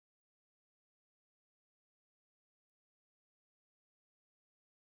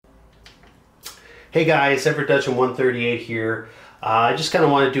Hey guys, Everett Dudgeon 138 here. I just kind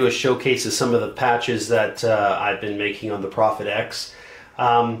of want to do a showcase of some of the patches that I've been making on the Prophet X.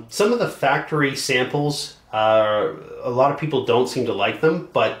 Some of the factory samples, a lot of people don't seem to like them,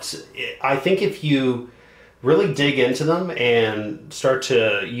 but I think if you really dig into them and start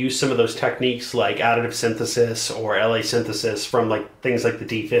to use some of those techniques like additive synthesis or LA synthesis from things like the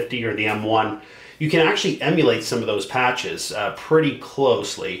D50 or the M1, you can actually emulate some of those patches pretty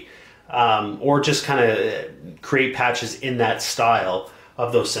closely. Or just kind of create patches in that style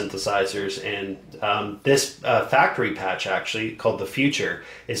of those synthesizers. And this factory patch, actually called the Future,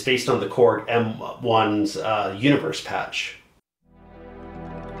 is based on the Korg M1's Universe patch.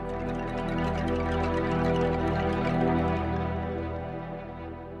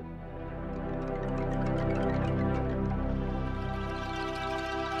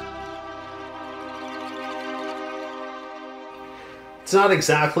 It's not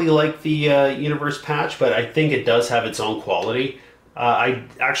exactly like the Universe patch, but I think it does have its own quality. I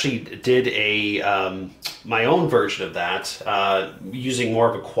actually did my own version of that using more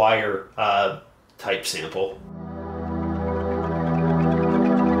of a choir type sample.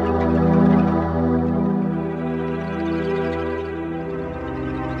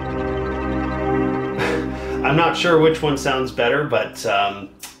 I'm not sure which one sounds better, but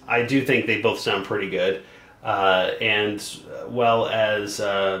I do think they both sound pretty good. And well as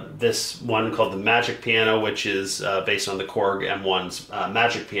this one called the Magic Piano, which is based on the Korg M1's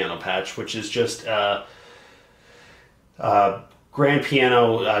Magic Piano patch, which is just grand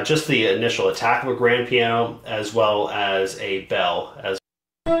piano, just the initial attack of a grand piano, as well as a bell.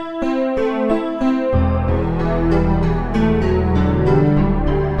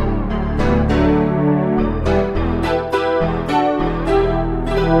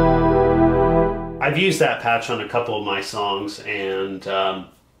 I've used that patch on a couple of my songs, and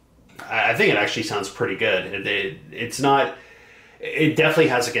I think it actually sounds pretty good. It's not. It definitely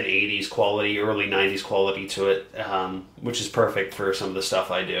has like an 80s quality, early 90s quality to it, which is perfect for some of the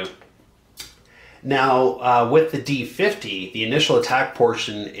stuff I do. Now, with the D50, the initial attack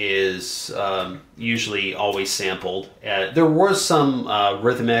portion is usually always sampled. There was some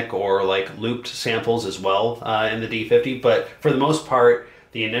rhythmic or looped samples as well in the D50, but for the most part,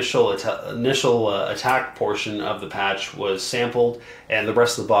 the initial attack portion of the patch was sampled, and the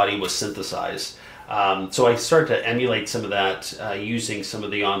rest of the body was synthesized. So I started to emulate some of that using some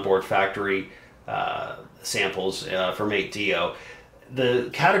of the onboard factory samples from 8Dio. The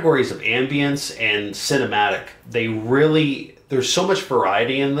categories of ambience and cinematic, there's so much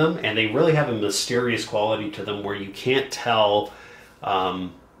variety in them, and they really have a mysterious quality to them where you can't tell.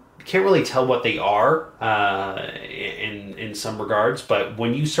 Can't really tell what they are in some regards, but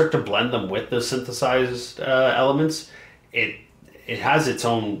when you start to blend them with the synthesized elements, it has its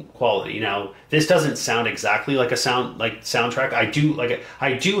own quality. Now, this doesn't sound exactly like a soundtrack.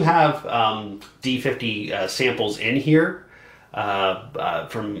 I do have D50 samples in here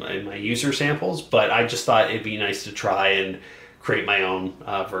from my user samples, but I just thought it'd be nice to try and create my own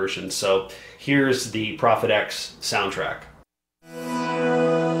version. So here's the Prophet X soundtrack.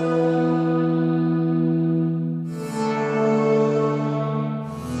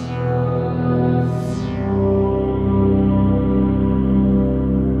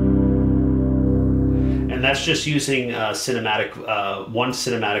 And that's just using one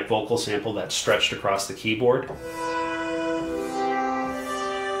cinematic vocal sample that's stretched across the keyboard,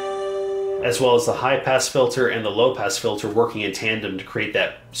 as well as the high pass filter and the low pass filter working in tandem to create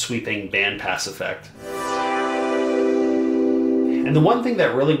that sweeping bandpass effect. And the one thing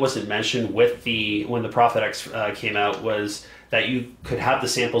that really wasn't mentioned when the Prophet X came out was that you could have the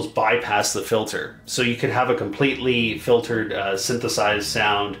samples bypass the filter. So you could have a completely filtered synthesized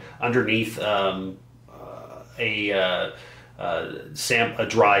sound underneath a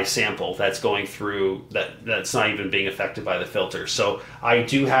dry sample that's going through, that's not even being affected by the filter. So I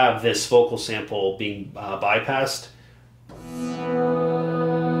do have this vocal sample being bypassed,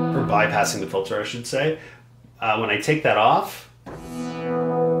 or bypassing the filter, I should say. When I take that off,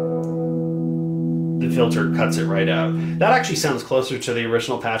 the filter cuts it right out. That actually sounds closer to the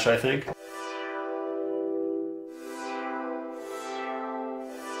original patch, I think.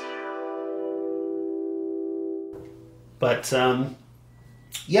 But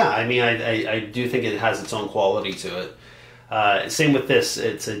yeah, I mean, I do think it has its own quality to it. Same with this.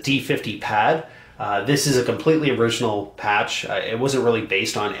 It's a D50 pad. This is a completely original patch. It wasn't really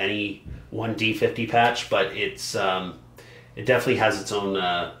based on any one D50 patch, but it definitely has its own.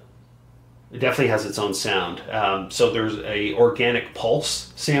 It definitely has its own sound. So there's a organic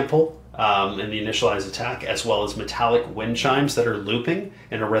pulse sample in the initialized attack, as well as metallic wind chimes that are looping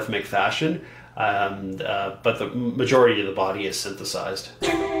in a rhythmic fashion. but the majority of the body is synthesized.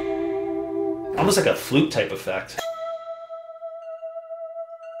 Almost like a flute type effect.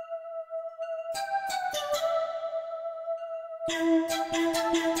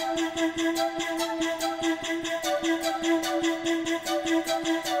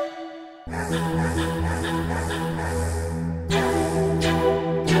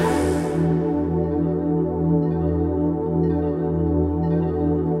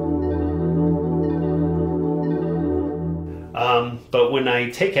 But when I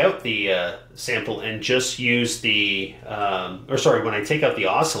take out the sample and just use the, when I take out the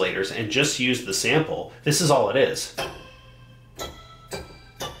oscillators and just use the sample, this is all it is.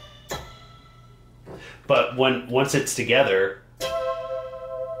 But once it's together,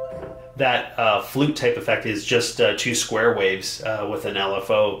 that flute type effect is just two square waves with an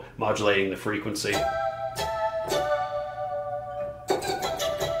LFO modulating the frequency.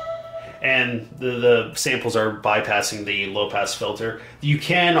 And the samples are bypassing the low-pass filter. You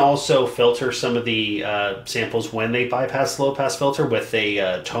can also filter some of the samples when they bypass the low-pass filter with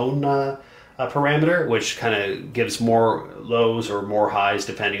a tone parameter, which kind of gives more lows or more highs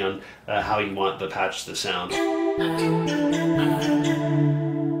depending on how you want the patch to sound.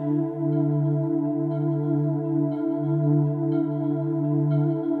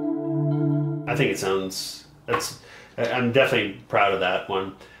 I think it sounds... I'm definitely proud of that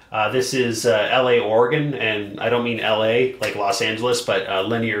one. This is LA, Oregon, and I don't mean LA like Los Angeles, but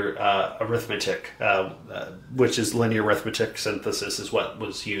linear arithmetic, which is linear arithmetic synthesis is what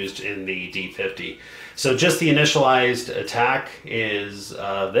was used in the D50. So just the initialized attack is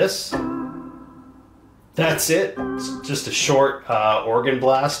this. That's it. It's just a short organ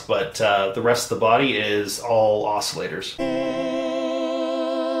blast, but the rest of the body is all oscillators.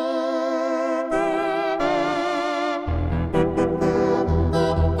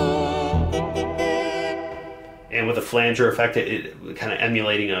 And with a flanger effect, it kind of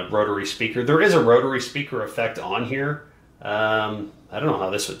emulating a rotary speaker. There is a rotary speaker effect on here. I don't know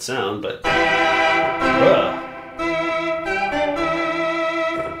how this would sound, but...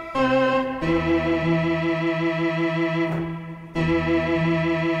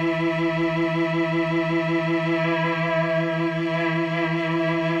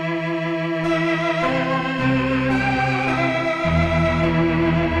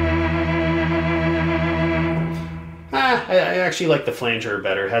 I actually like the flanger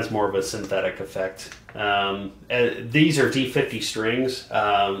better. It has more of a synthetic effect. These are D50 strings.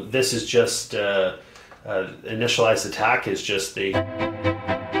 This is just initialized attack is just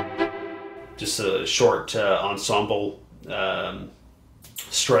a short ensemble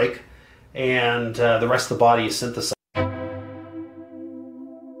strike, and the rest of the body is synthesized.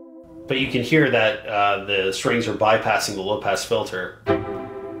 But you can hear that the strings are bypassing the low-pass filter.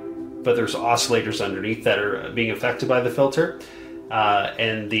 But there's oscillators underneath that are being affected by the filter,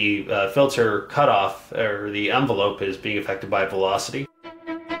 and the filter cutoff or the envelope is being affected by velocity.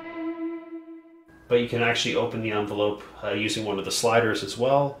 But you can actually open the envelope using one of the sliders as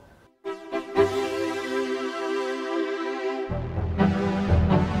well.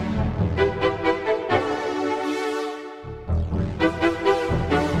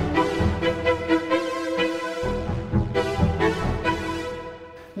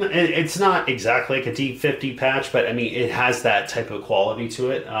 It's not exactly like a D50 patch, but I mean, it has that type of quality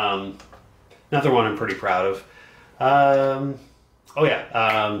to it. Another one I'm pretty proud of.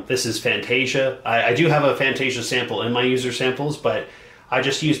 This is Fantasia. I do have a Fantasia sample in my user samples, but I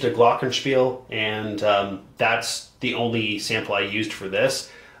just used a glockenspiel, and that's the only sample I used for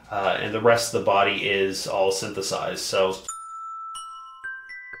this. And the rest of the body is all synthesized. So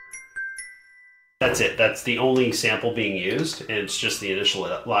that's it. That's the only sample being used, and it's just the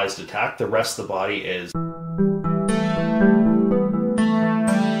initialized attack. The rest of the body is...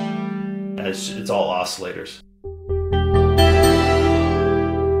 It's all oscillators.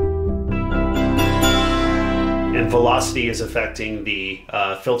 And velocity is affecting the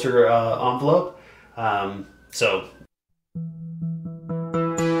filter envelope. But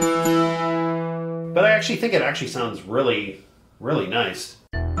I actually think it actually sounds really, really nice.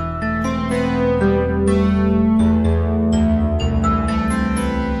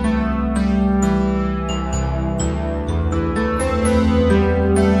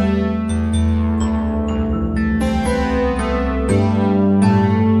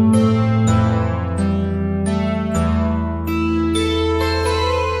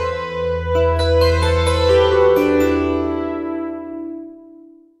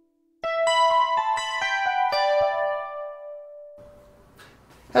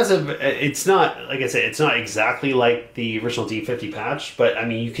 It's not, like I said, it's not exactly like the original D50 patch, but I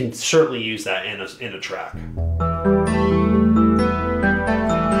mean, you can certainly use that in a track.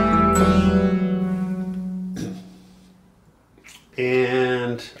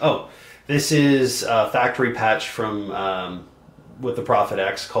 And this is a factory patch from with the Prophet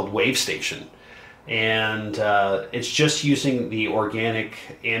X called Wavestation, and it's just using the organic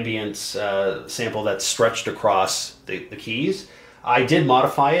ambience sample that's stretched across the keys. I did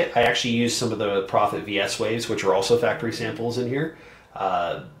modify it. I actually used some of the Prophet VS waves, which are also factory samples in here,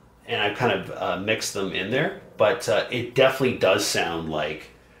 and I kind of mixed them in there. But it definitely does sound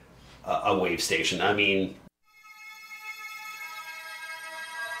like a Wavestation. I mean,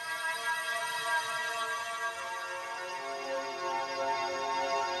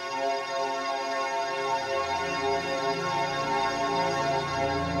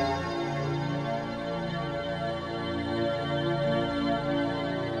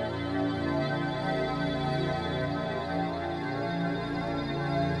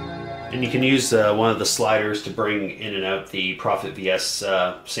 and you can use one of the sliders to bring in and out the Prophet VS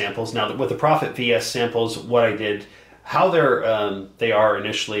samples. Now, with the Prophet VS samples, what I did, how they are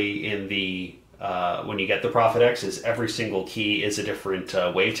initially in the when you get the Prophet X, is every single key is a different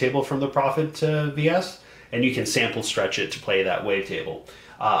wavetable from the Prophet VS, and you can sample stretch it to play that wavetable.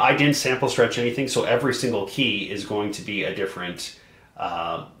 I didn't sample stretch anything, so every single key is going to be a different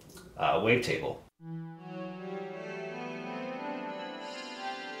wavetable.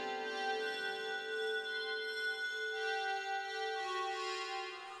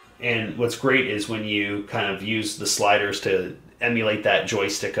 And what's great is when you kind of use the sliders to emulate that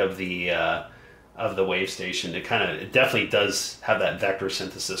joystick of the Wavestation, it definitely does have that vector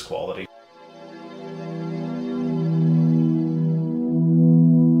synthesis quality.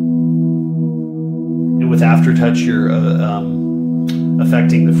 And with Aftertouch, you're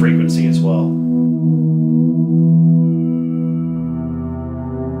affecting the frequency as well.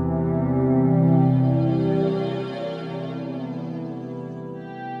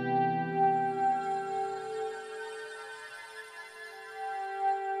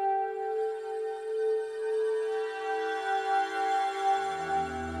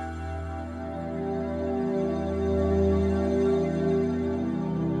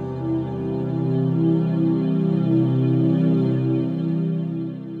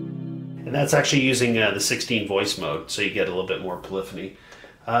 And that's actually using the 16 voice mode, so you get a little bit more polyphony.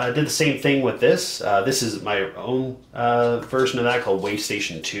 I did the same thing with this. This is my own version of that called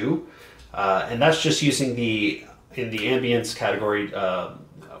Wavestation 2. And that's just using in the ambience category,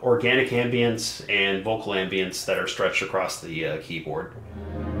 organic ambience and vocal ambience that are stretched across the keyboard.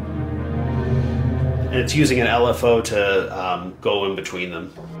 And it's using an LFO to go in between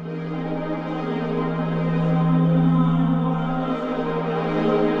them.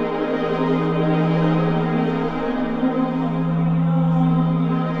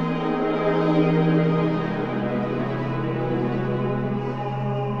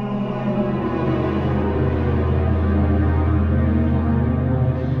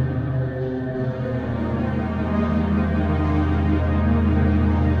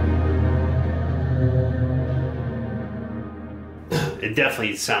 It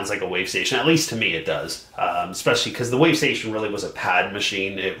definitely sounds like a Wavestation, at least to me it does, especially because the Wavestation really was a pad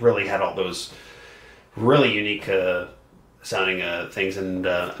machine. It really had all those really unique sounding things, and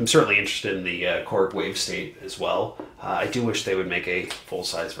I'm certainly interested in the Korg Wavestate as well. I do wish they would make a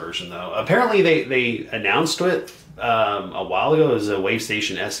full-size version though. Apparently they announced it a while ago as a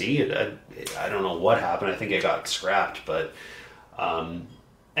Wavestation SE. I don't know what happened. I think it got scrapped, but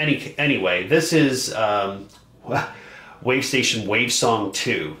anyway, this is Wavestation Wavesong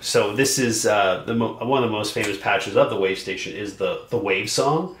 2. So this is one of the most famous patches of the Wavestation is the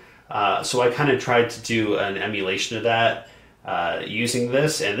Wavesong. So I kind of tried to do an emulation of that using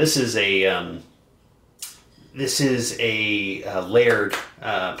this, and this is a layered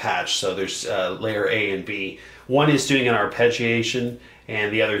patch. So there's layer A and B. One is doing an arpeggiation,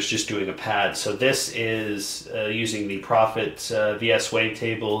 and the other is just doing a pad. So this is using the Prophet VS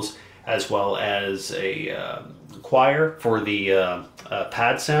wavetables as well as a choir for the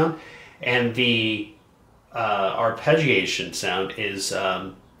pad sound, and the arpeggiation sound is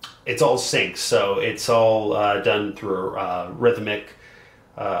it's all synced, so it's all done through rhythmic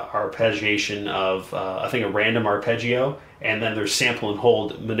arpeggiation of I think a random arpeggio, and then there's sample and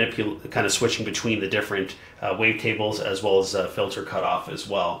hold kind of switching between the different wavetables as well as filter cutoff as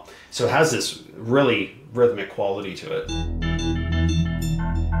well. So it has this really rhythmic quality to it.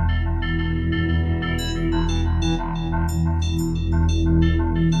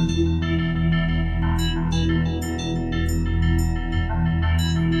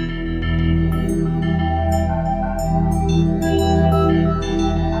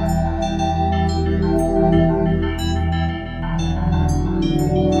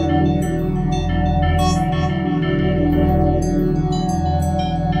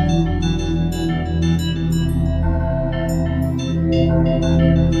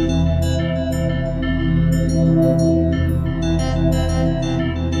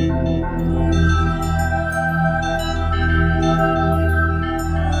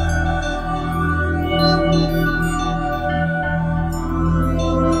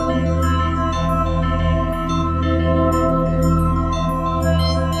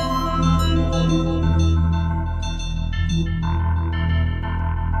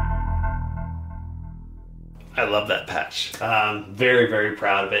 I love that patch. Very, very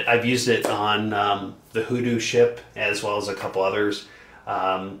proud of it. I've used it on the Hoodoo ship as well as a couple others.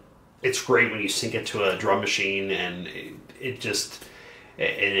 It's great when you sync it to a drum machine and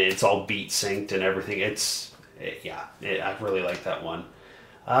it's all beat synced and everything. I really like that one.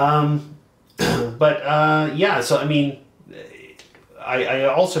 So I mean, I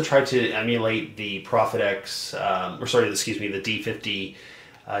also tried to emulate the Prophet X, the D50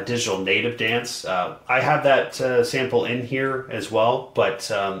 digital native dance. I have that sample in here as well,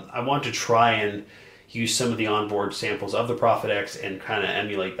 but I want to try and use some of the onboard samples of the Prophet X and kind of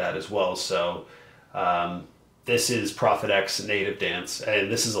emulate that as well. So this is Prophet X native dance,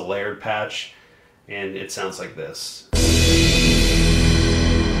 and this is a layered patch, and it sounds like this.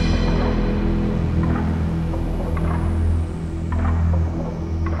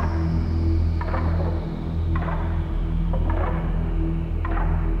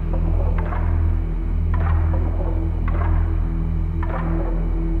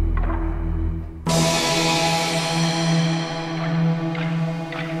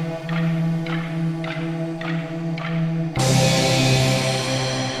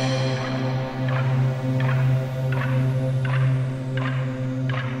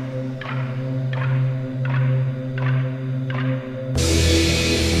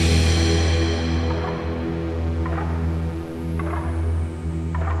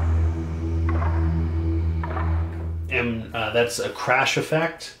 And that's a crash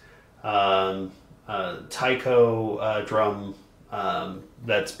effect, taiko drum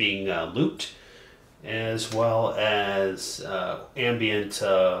that's being looped, as well as ambient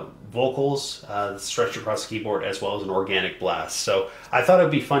vocals stretched across the keyboard, as well as an organic blast. So I thought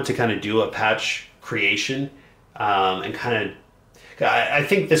it'd be fun to kind of do a patch creation and kind of, I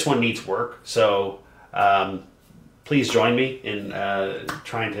think this one needs work. So please join me in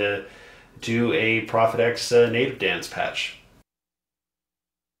trying to do a Prophet X native dance patch.